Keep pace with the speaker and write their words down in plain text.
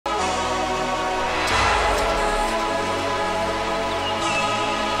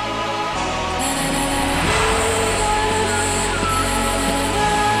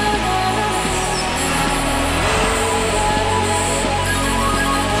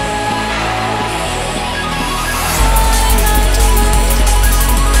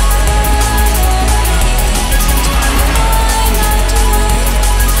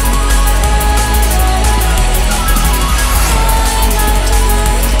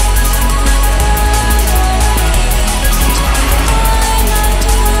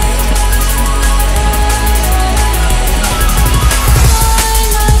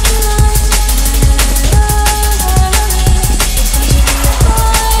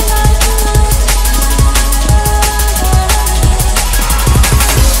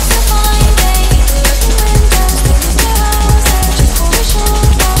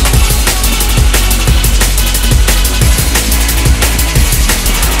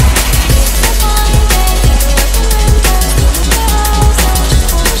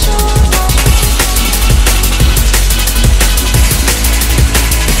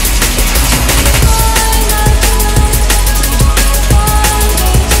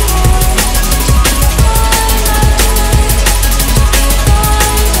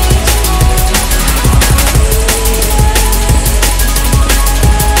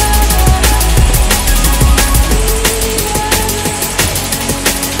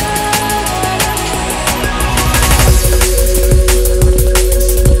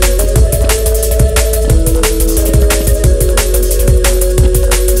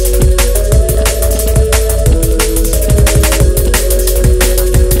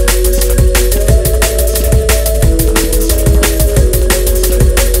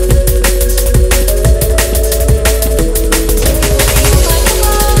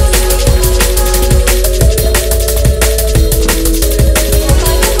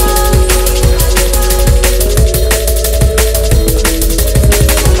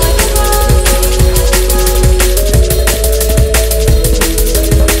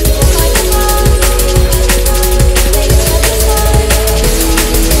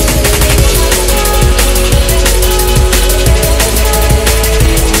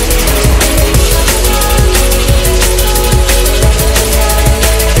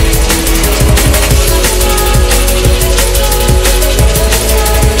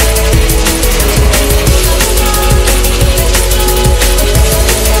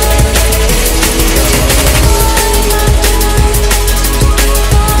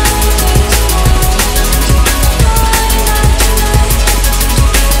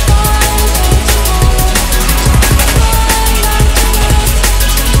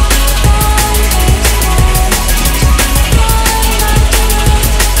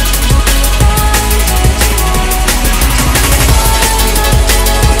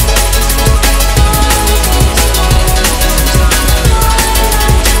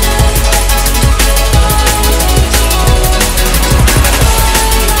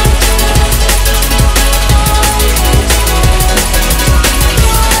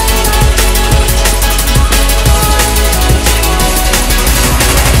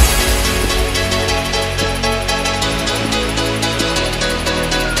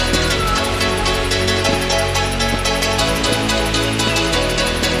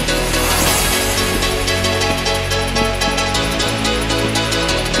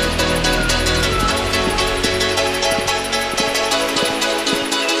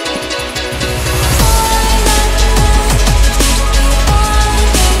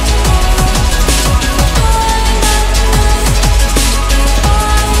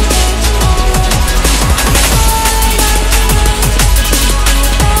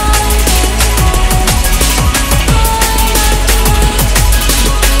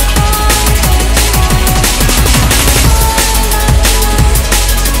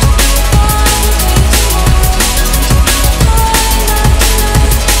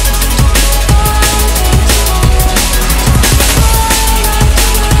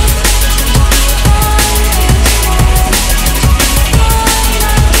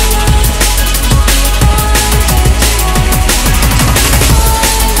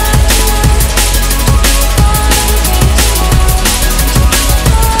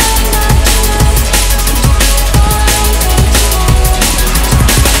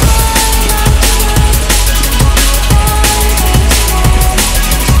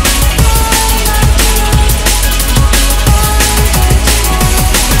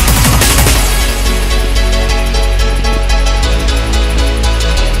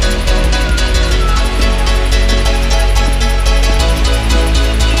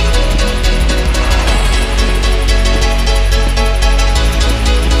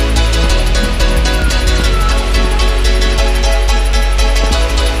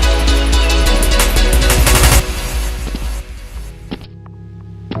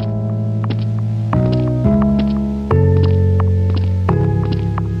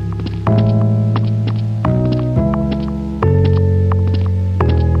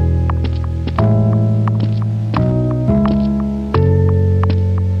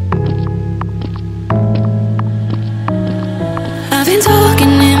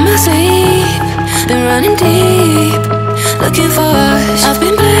running deep, looking for us. I've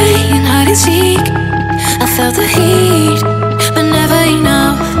been playing hide and seek. I felt the heat, but never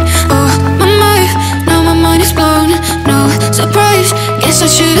enough. Oh, my mind, now my mind is blown. No surprise, guess I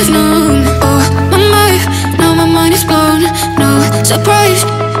should have known. Oh, my mind, now my mind is blown. No surprise.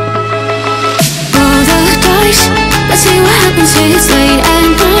 Roll the dice, let's see what happens here. It's late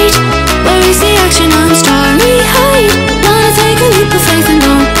at night. Where is the action? I'm starry-eyed. Wanna take a leap of faith and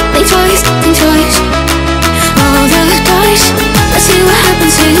don't think twice, think twice. Roll the dice, let's see what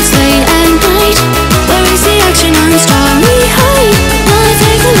happens here. It's late at night. Where is the action? I'm starry-eyed. Wanna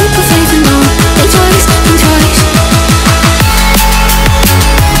take a leap of faith and don't think twice, think twice.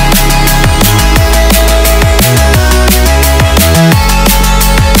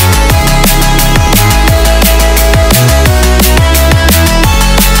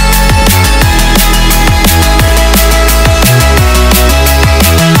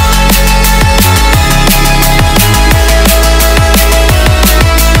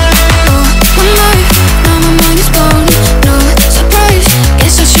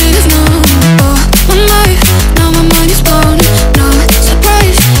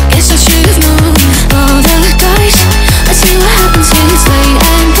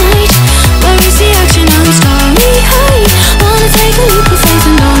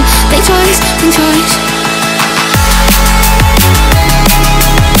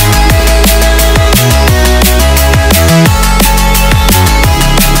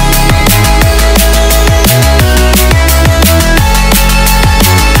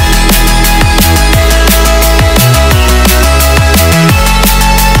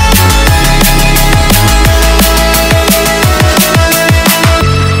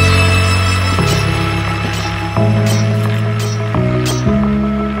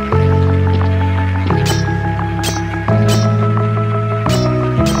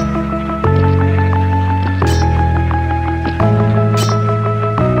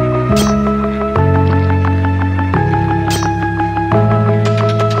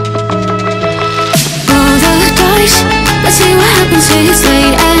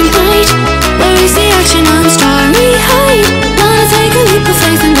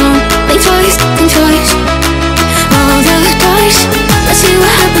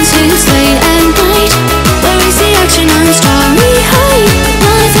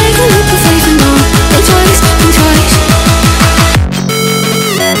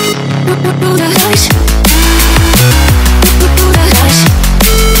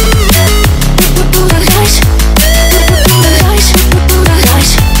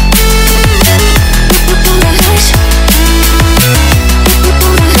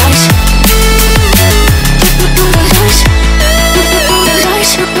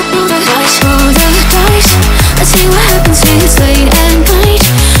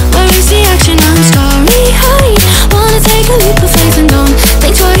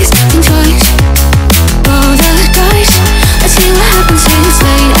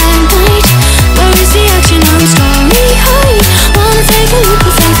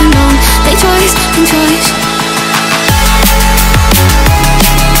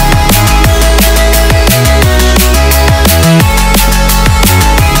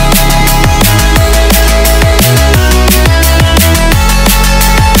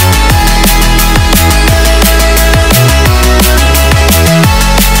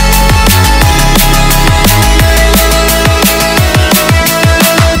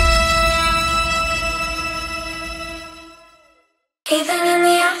 Even in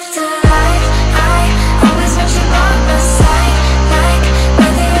the afterlife, I always want you by my side. Like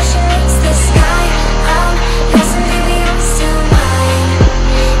where the ocean meets the sky, I'm yours and baby you're still mine.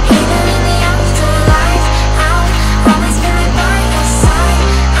 Even in the afterlife, I'll always be right by your side.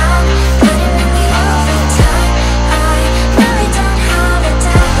 I'm putting in the overtime, I really don't have a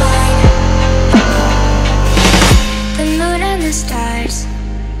deadline. The moon and the stars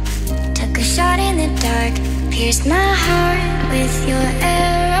took a shot in the dark, pierced my heart with your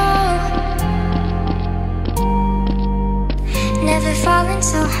arrow. Never fallen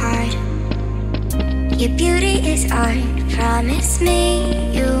so hard. Your beauty is art. Promise me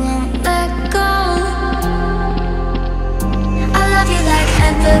you won't let go. I love you like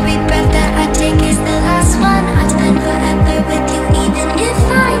every breath that I take is the last one. I'd spend forever with you even if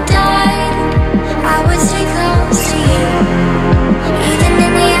I died. I would stay close to you, even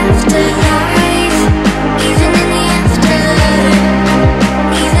in the afterlife. Even in the afterlife,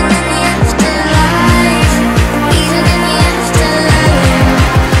 even in the afterlife, even in the afterlife,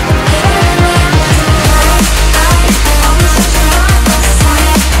 even in the afterlife, I always want you by my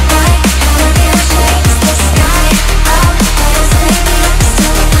side. Like when the ocean meets the sky, I'm always baby, I'm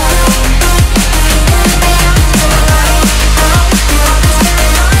still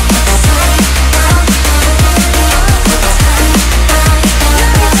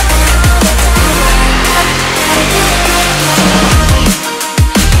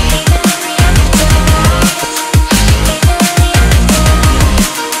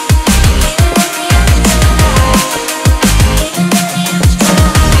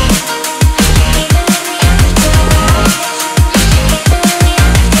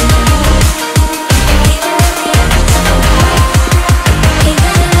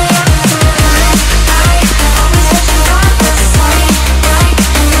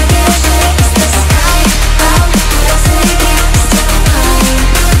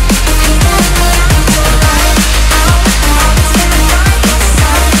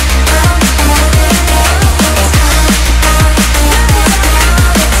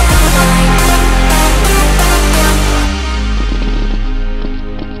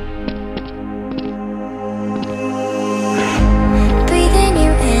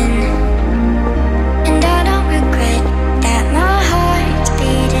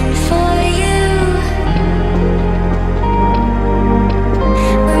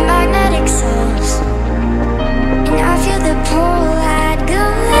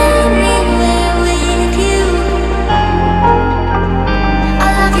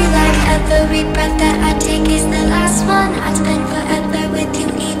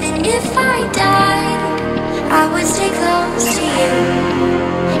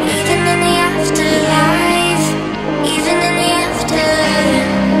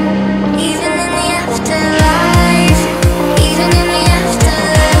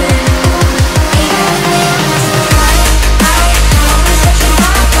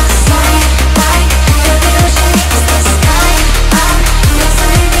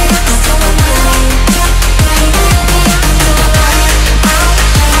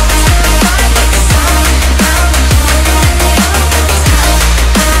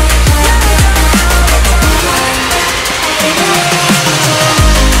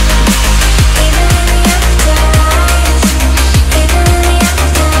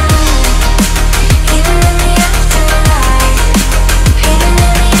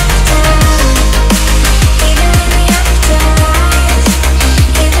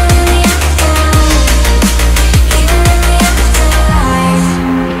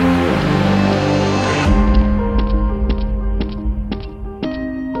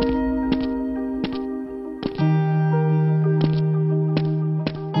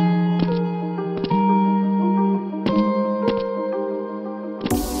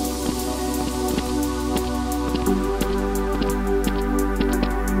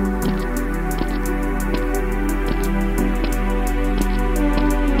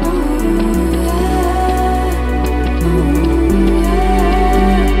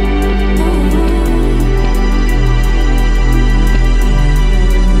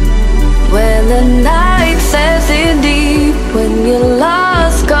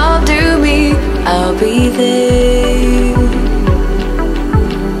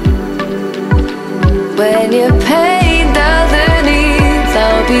When your pain doesn't ease,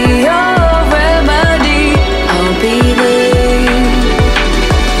 I'll be your remedy. I'll be there.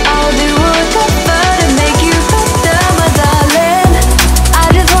 I'll do whatever to make you better, my darling. I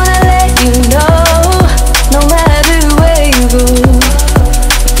just wanna let you know, no matter where you go,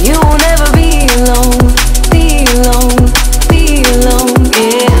 you will never be alone, be alone, be alone,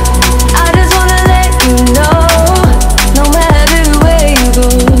 yeah. I just wanna let you know, no matter where you go,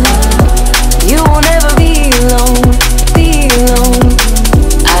 you will never be alone, be alone.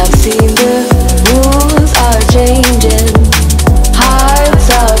 I've seen the rules are changing, hearts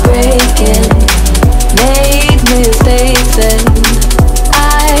are breaking, made mistakes and I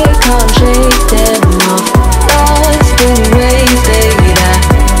can't shake them off. Lost in wasted, I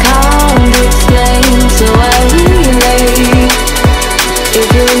can't explain, so I relate. If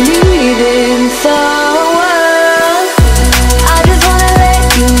you're needing someone, I just wanna let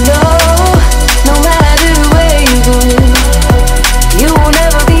you know, no matter where you go, you will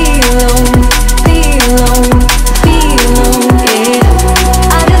never be alone, be alone, be alone,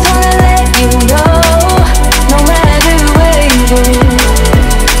 yeah. I just wanna let you know, no matter where you go,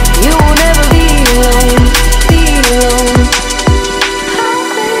 you will never be alone, be alone. I'll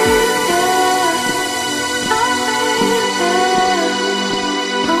be there, I'll be there,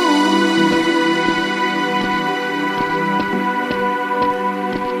 oh.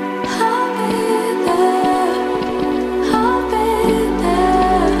 I'll be there, I'll be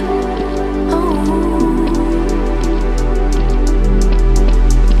there, oh.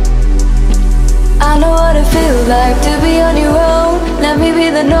 I know what it feels like to be on your own. Let me be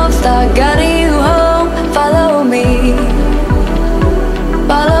the North Star guiding you home. Follow me,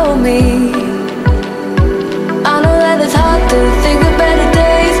 follow me. I know that it's hard to think of better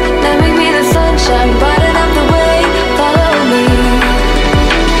days. Let me be the sunshine, brighten up the way. Follow me.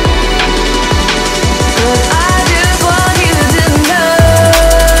 'Cause I just want you to know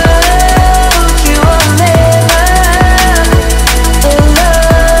you are never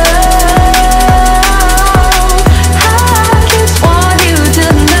alone. I just want you to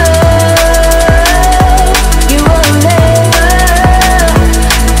know you are never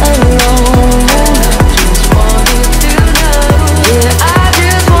alone. Just want you to know, yeah. I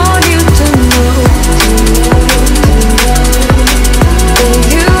just want you to know, that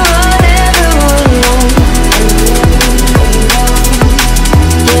you are never alone.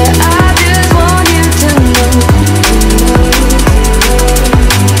 Yeah, I just want you to know,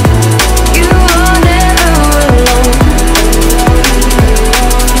 you are never alone.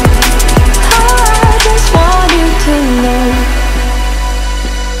 I just want you to know.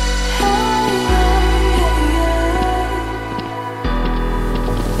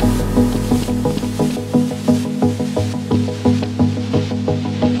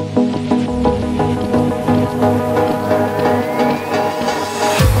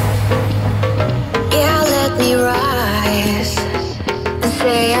 Yeah, let me rise and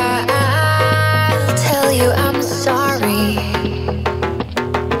say I'll tell you I'm sorry.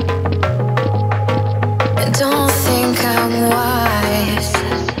 And don't think I'm wise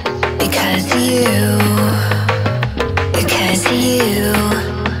because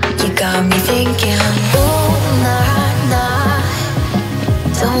you got me thinking. Oh, nah, nah,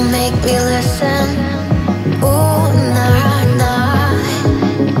 don't make me listen. Oh, nah, nah,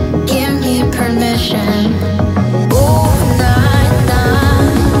 give me permission. Oh, nah, nah,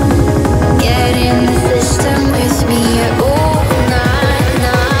 get in the system with me. Oh, nah,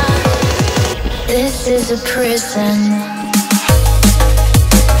 nah, this is a prison.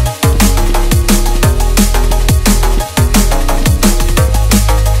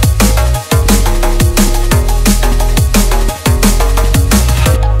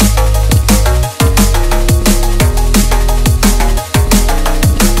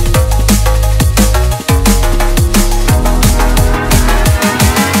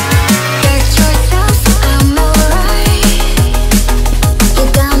 Get yourself, I'm alright. You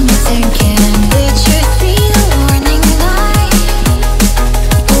got me thinking, did you see the warning light?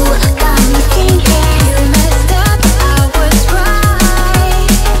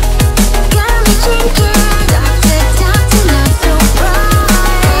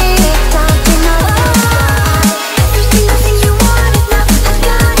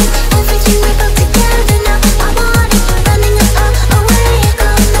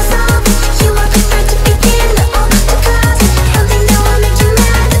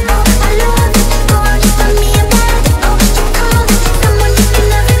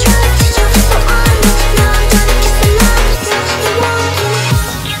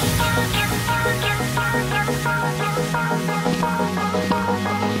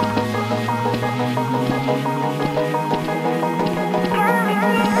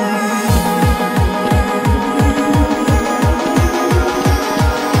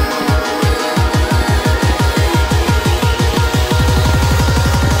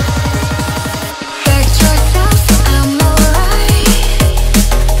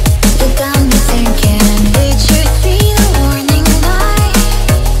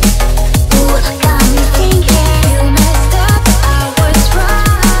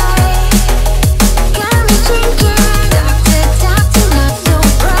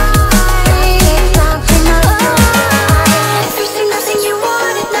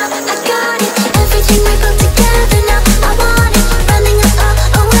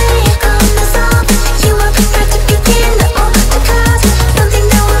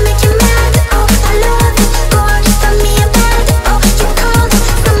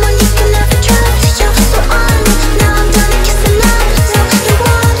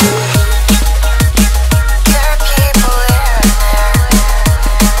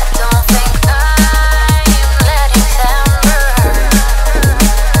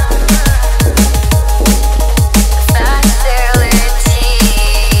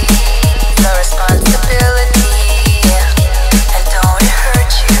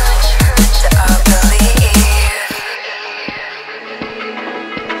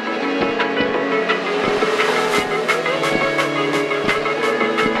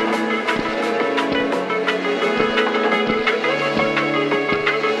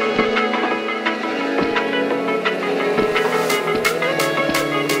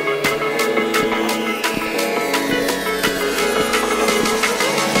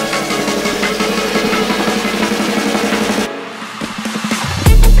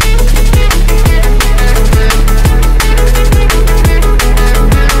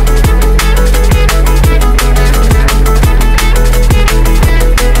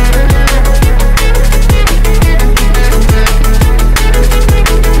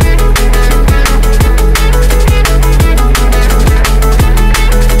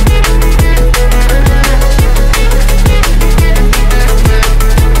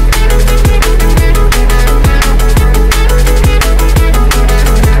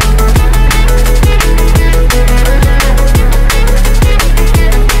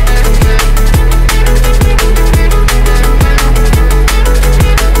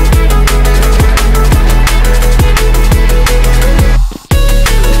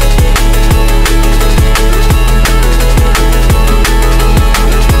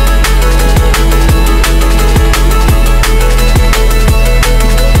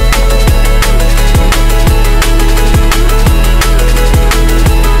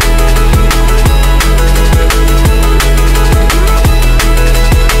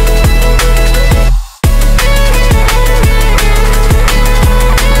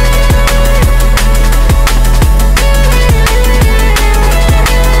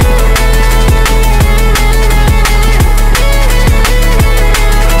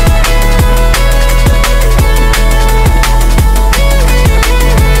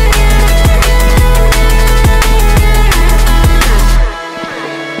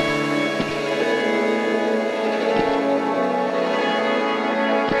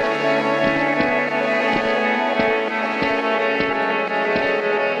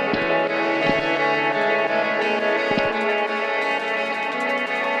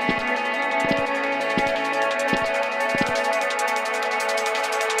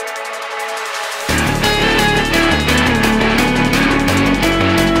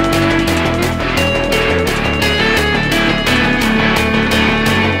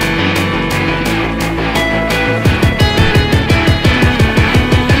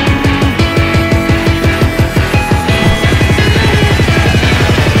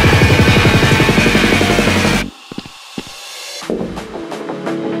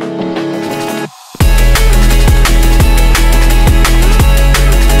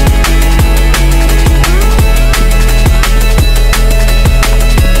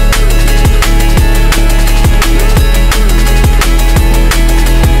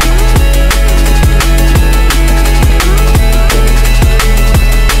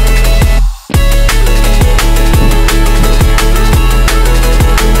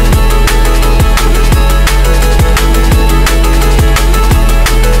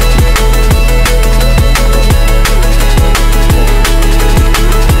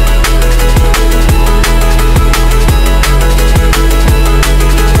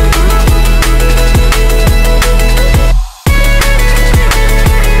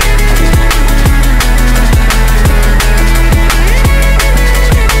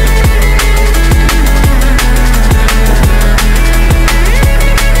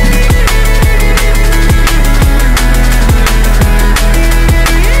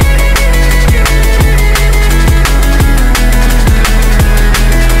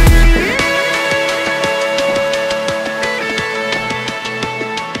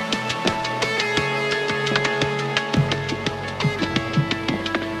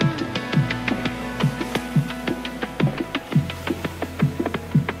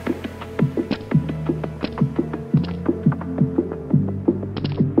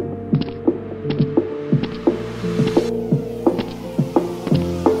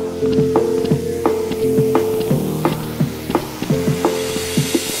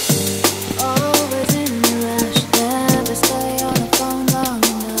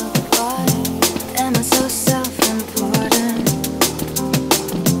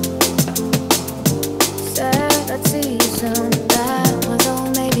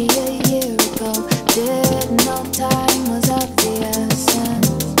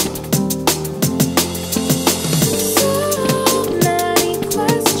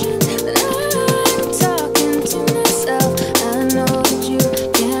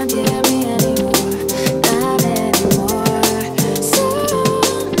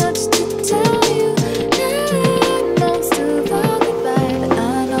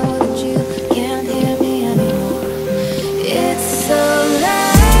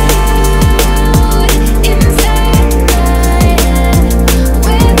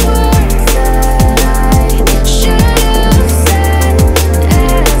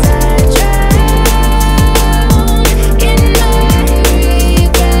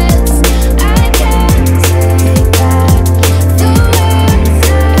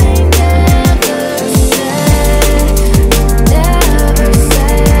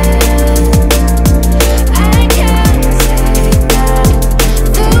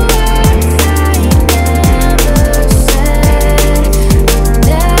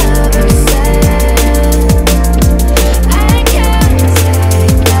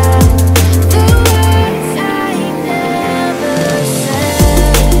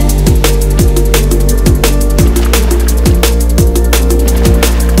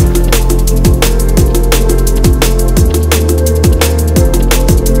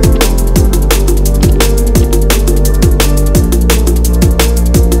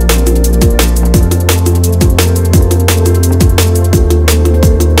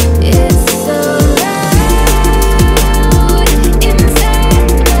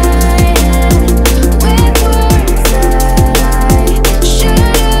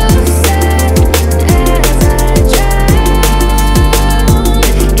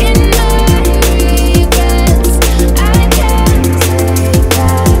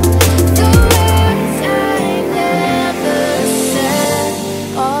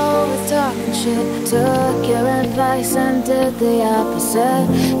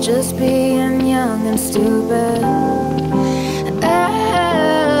 just being young and stupid.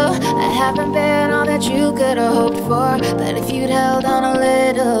 Oh, I haven't been all that you could have hoped for, but if you'd held on a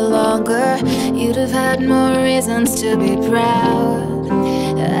little longer, you'd have had more reasons to be proud.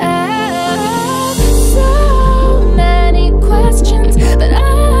 Oh, so many questions, but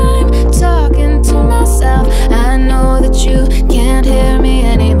I'm talking to myself. I know that you can't hear me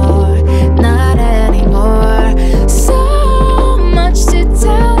anymore, not anymore. So much to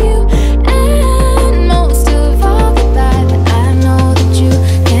tell you, and most of all goodbye, but I know that you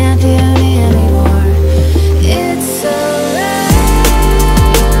can't hear me anymore. It's so loud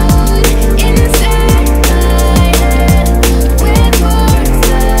inside my head with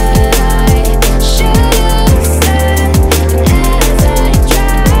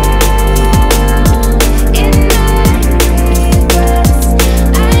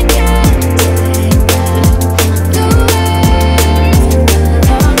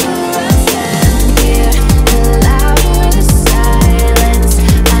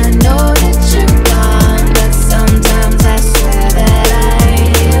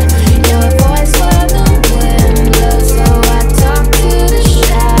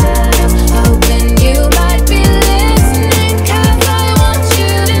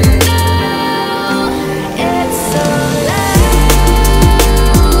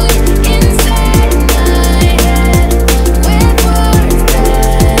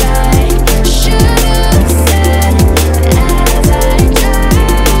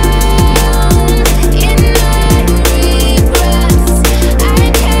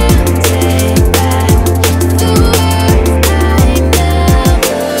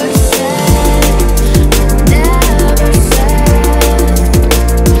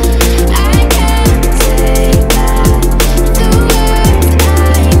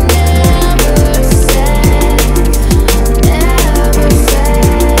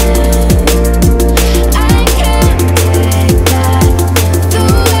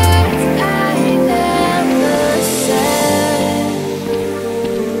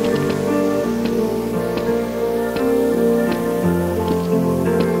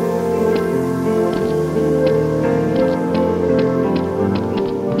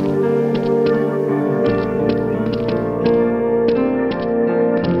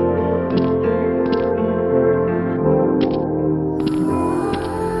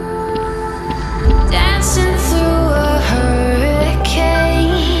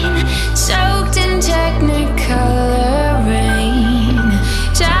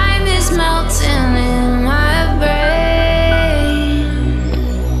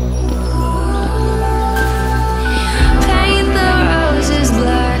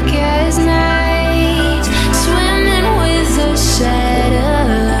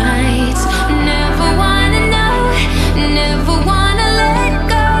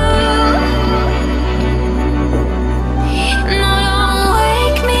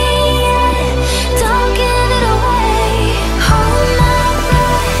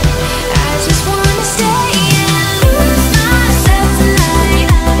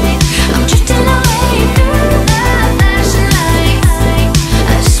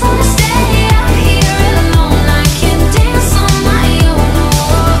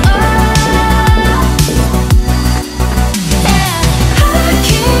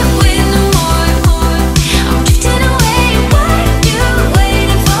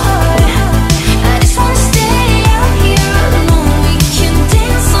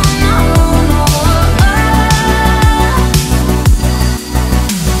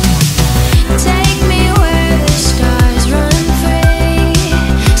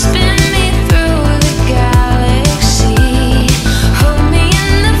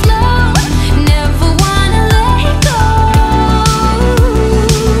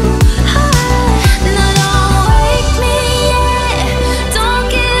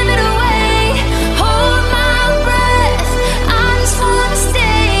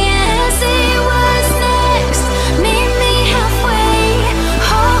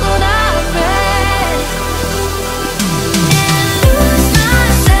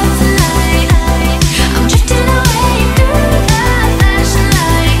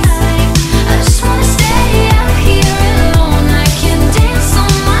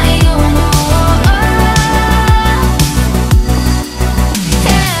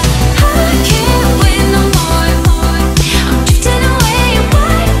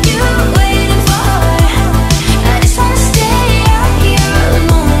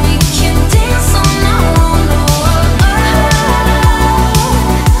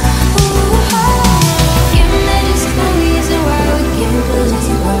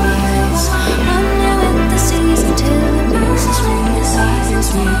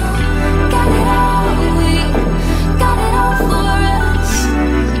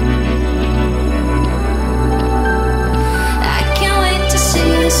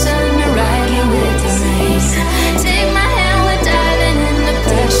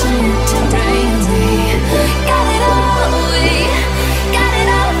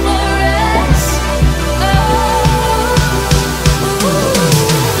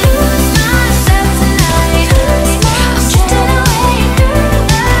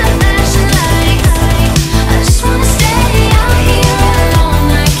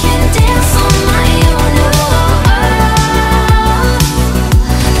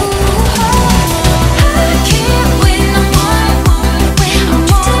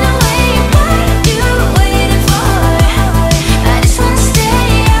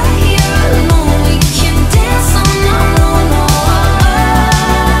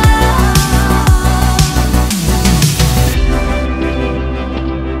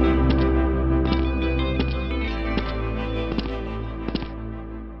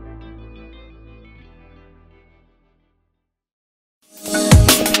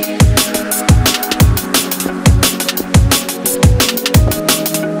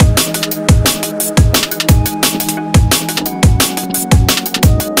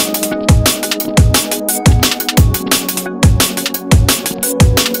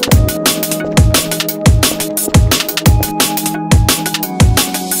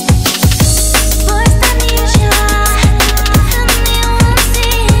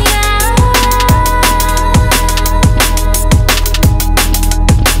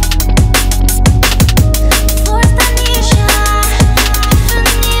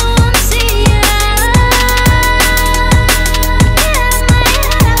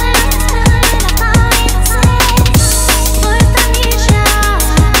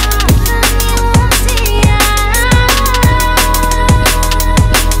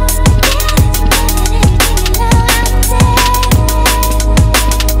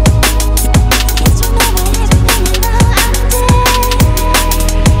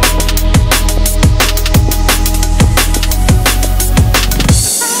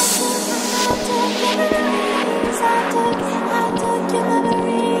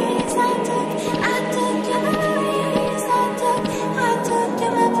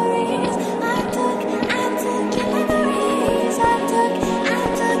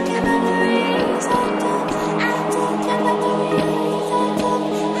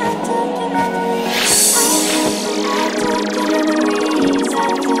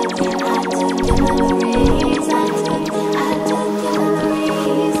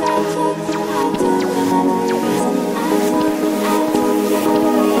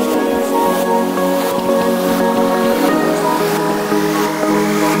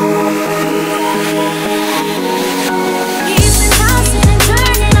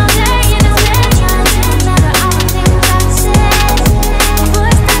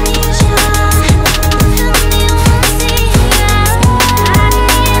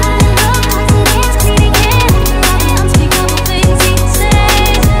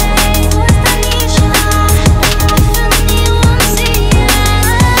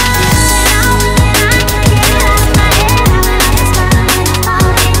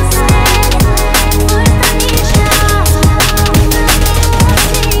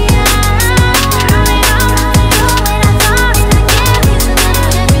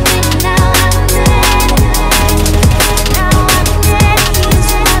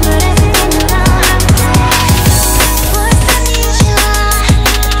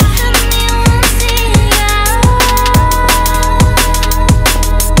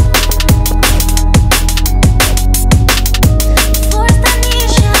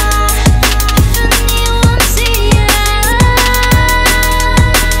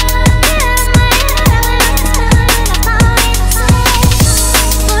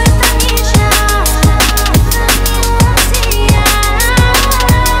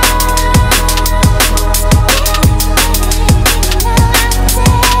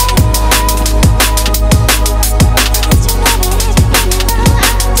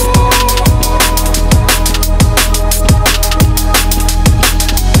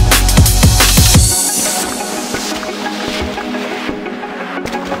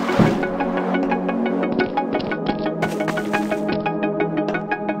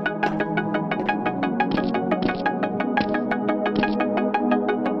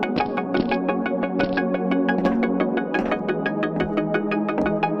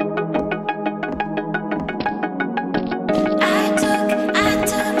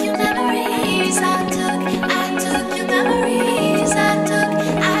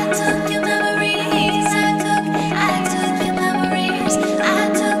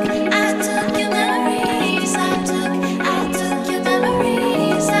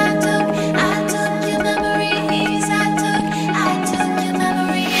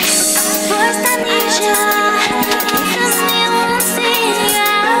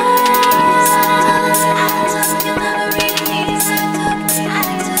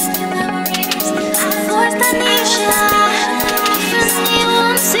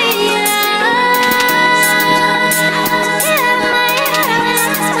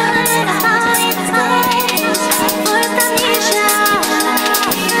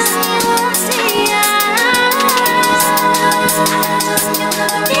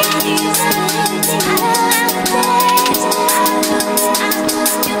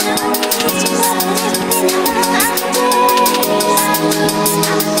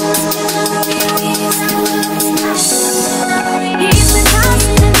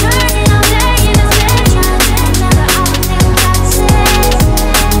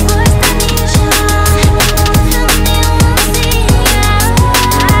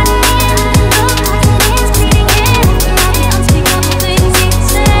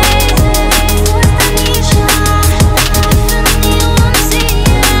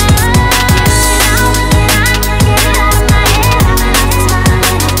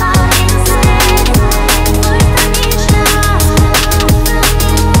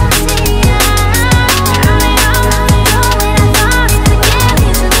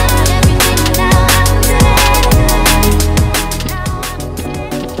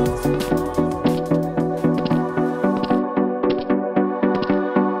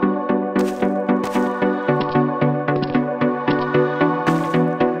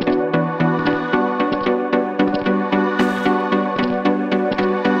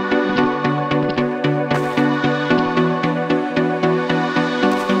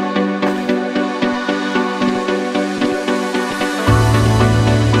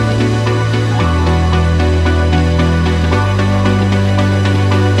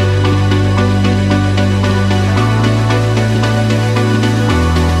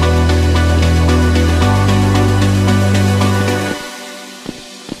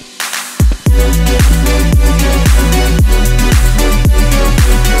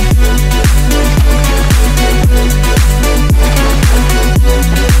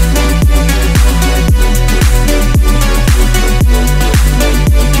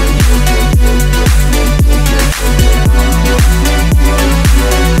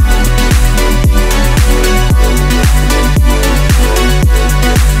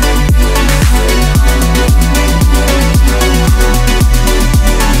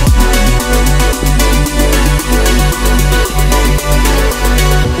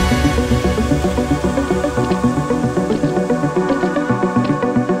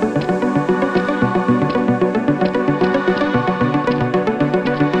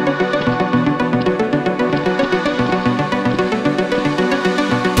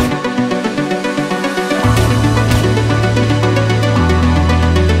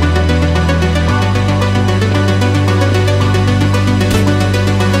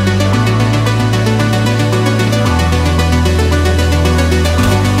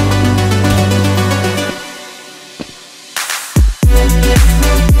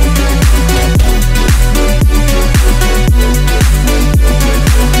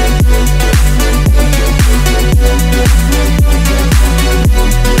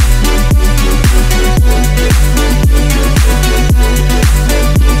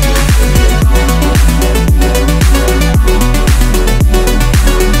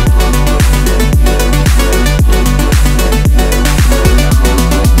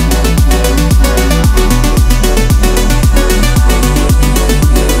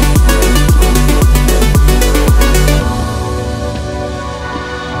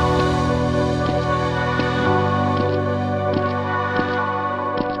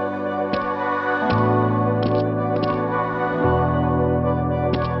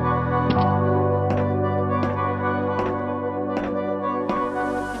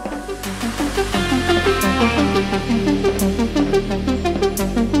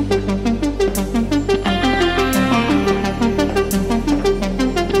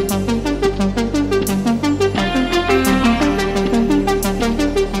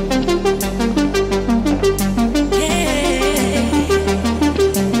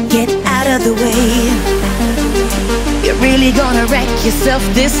yourself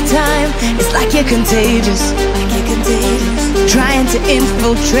this time. It's like you're contagious, trying to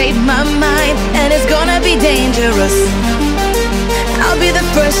infiltrate my mind, and it's gonna be dangerous. I'll be the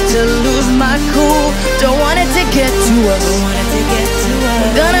first to lose my cool. Don't want it to get to us.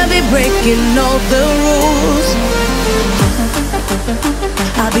 Gonna be breaking all the rules.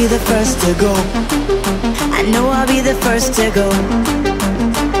 I'll be the first to go. I know I'll be the first to go.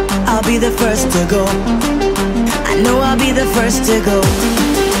 I'll be the first to go. I know I'll be the first to go.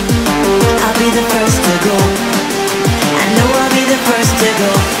 I'll be the first to go. I know I'll be the first to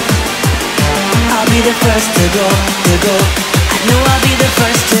go. I'll be the first to go, to go. I know I'll be the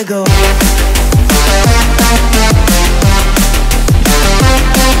first to go.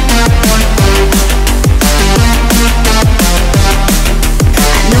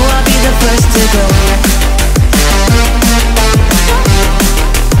 I know I'll be the first to go.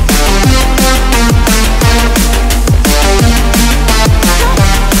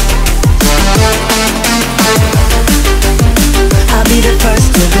 I'll be the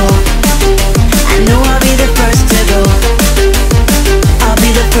first to go. I know I'll be the first to go. I'll be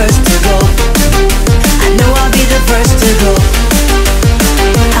the first to go. I know I'll be the first to go.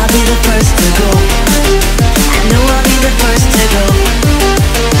 I'll be the first to go. I know I'll be the first to go.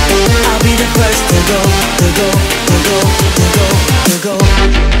 I'll be the first to go, to go, to go, to go, to go.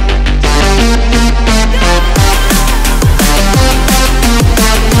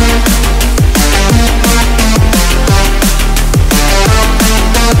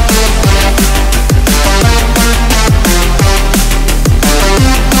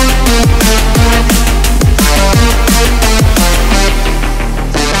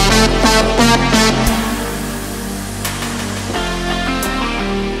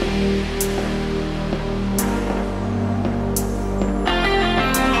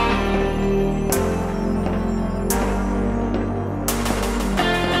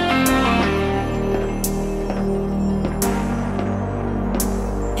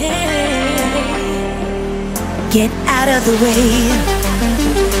 Get out of the way.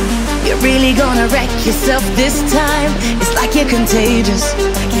 You're really gonna wreck yourself this time. It's like you're contagious,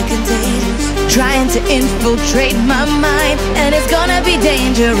 trying to infiltrate my mind, and it's gonna be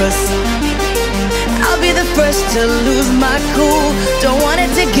dangerous. I'll be the first to lose my cool. Don't want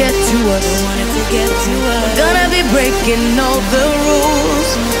it to get to us. Gonna be breaking all the rules.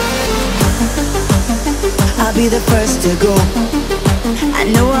 I'll be the first to go. I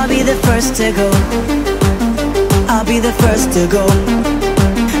know I'll be the first to go. I'll be the first to go.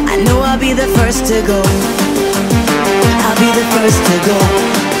 I know I'll be the first to go. I'll be the first to go.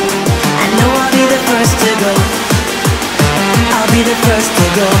 I know I'll be the first to go. I'll be the first to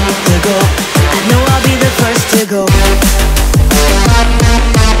go, to go. I know I'll be the first to go.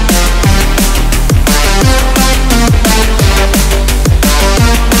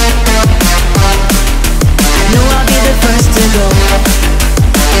 I know I'll be the first to go.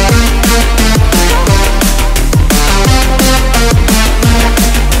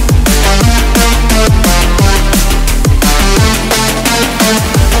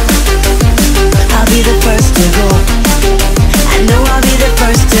 I'll be the first to go. I know I'll be the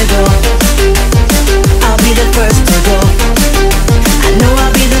first to go. I'll be the first to go. I know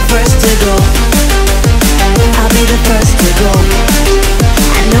I'll be the first to go. I'll be the first to go.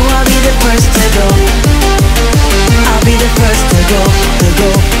 I know I'll be the first to go. I'll be the first to go, to go,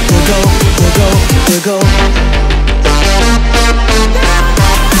 to go, to go, to go.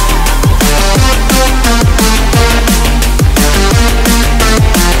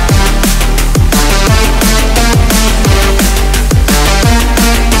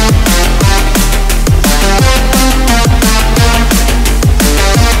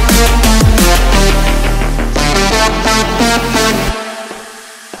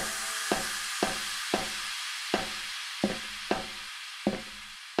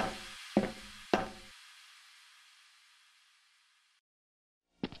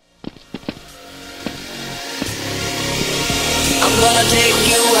 Gonna take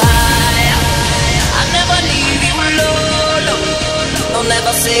you higher. I never leave you alone. I'll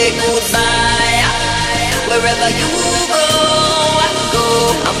never say goodbye. Wherever you go, I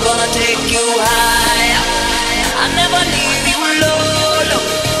go. I'm gonna take you higher. I never leave you alone.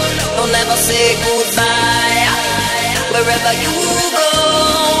 I'll never say goodbye. Wherever you go,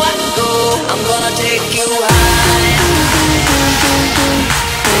 I go. I'm gonna take you higher.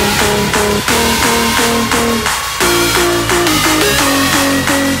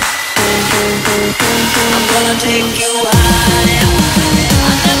 I'm gonna take you higher.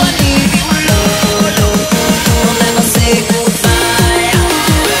 I never leave you alone. I'll never say goodbye.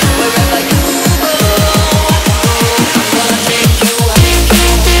 Wherever you go, I'm gonna take you higher.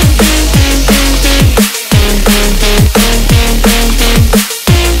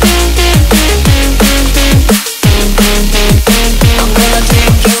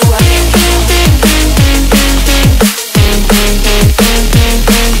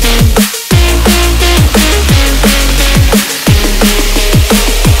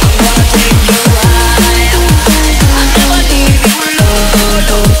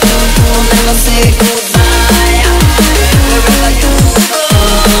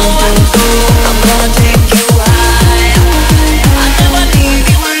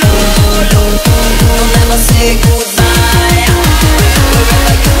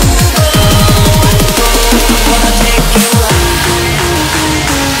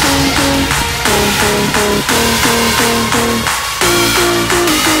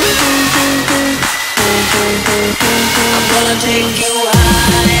 gonna take you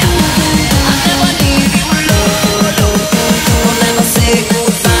high. I'll never leave you alone. I'll never say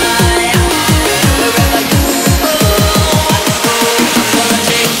goodbye. Wherever you go, I'm gonna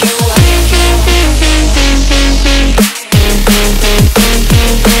take you high.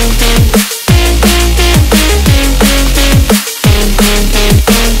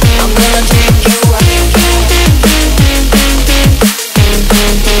 I'm gonna take you high.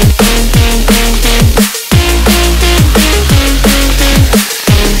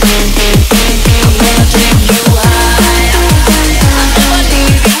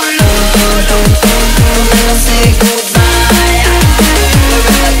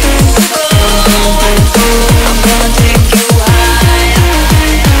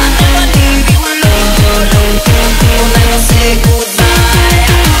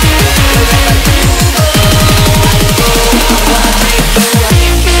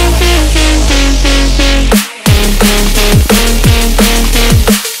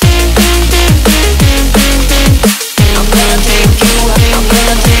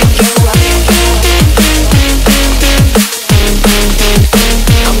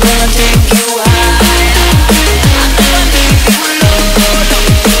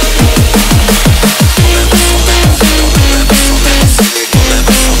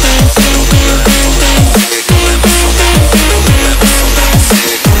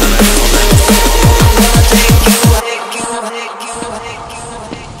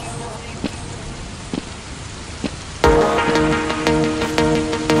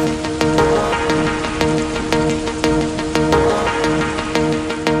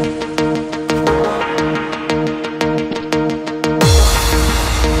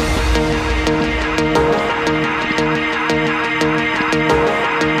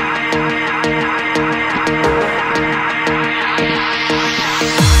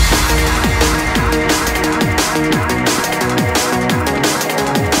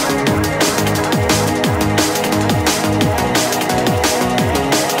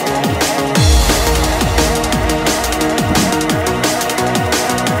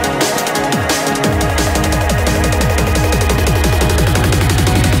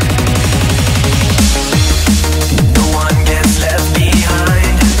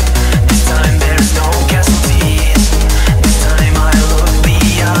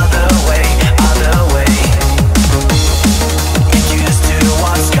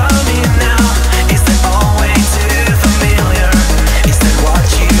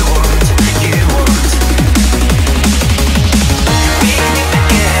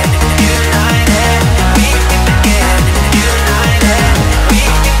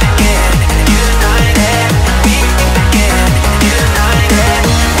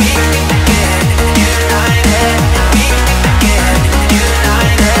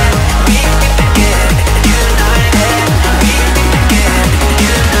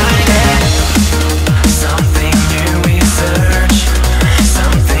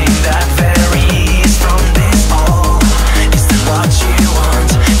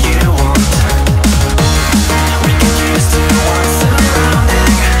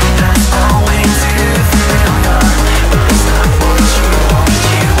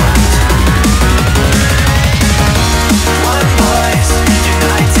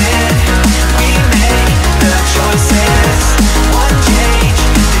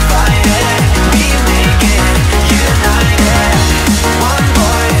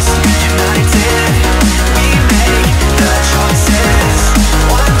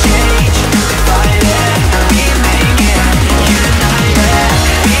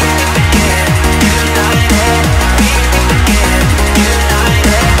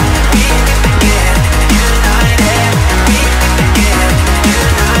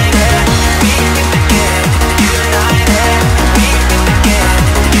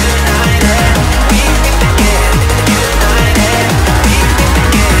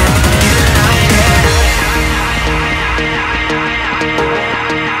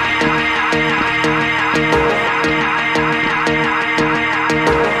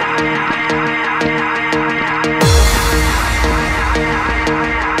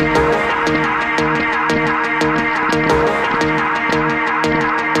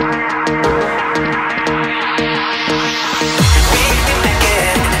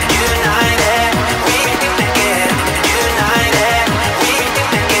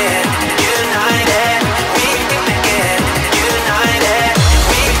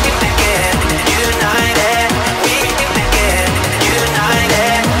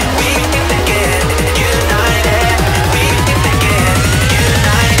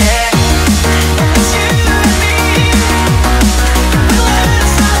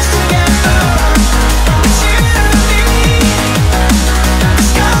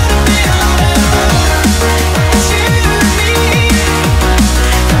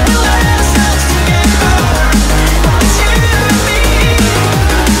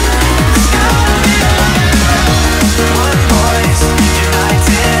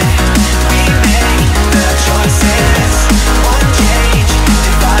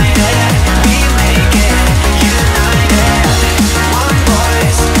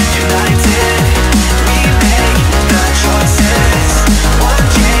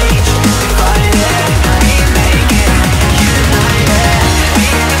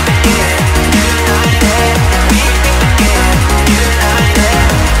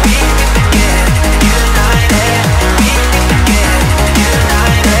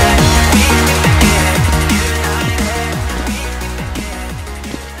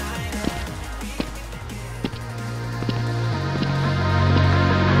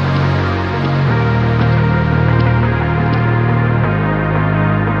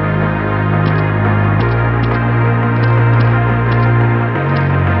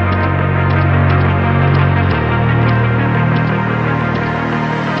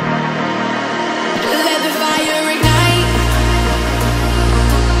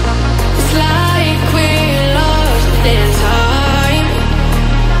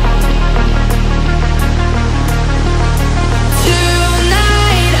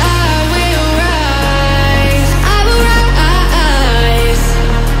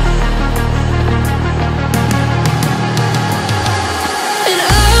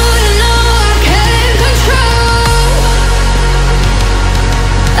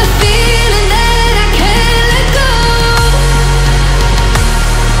 I feel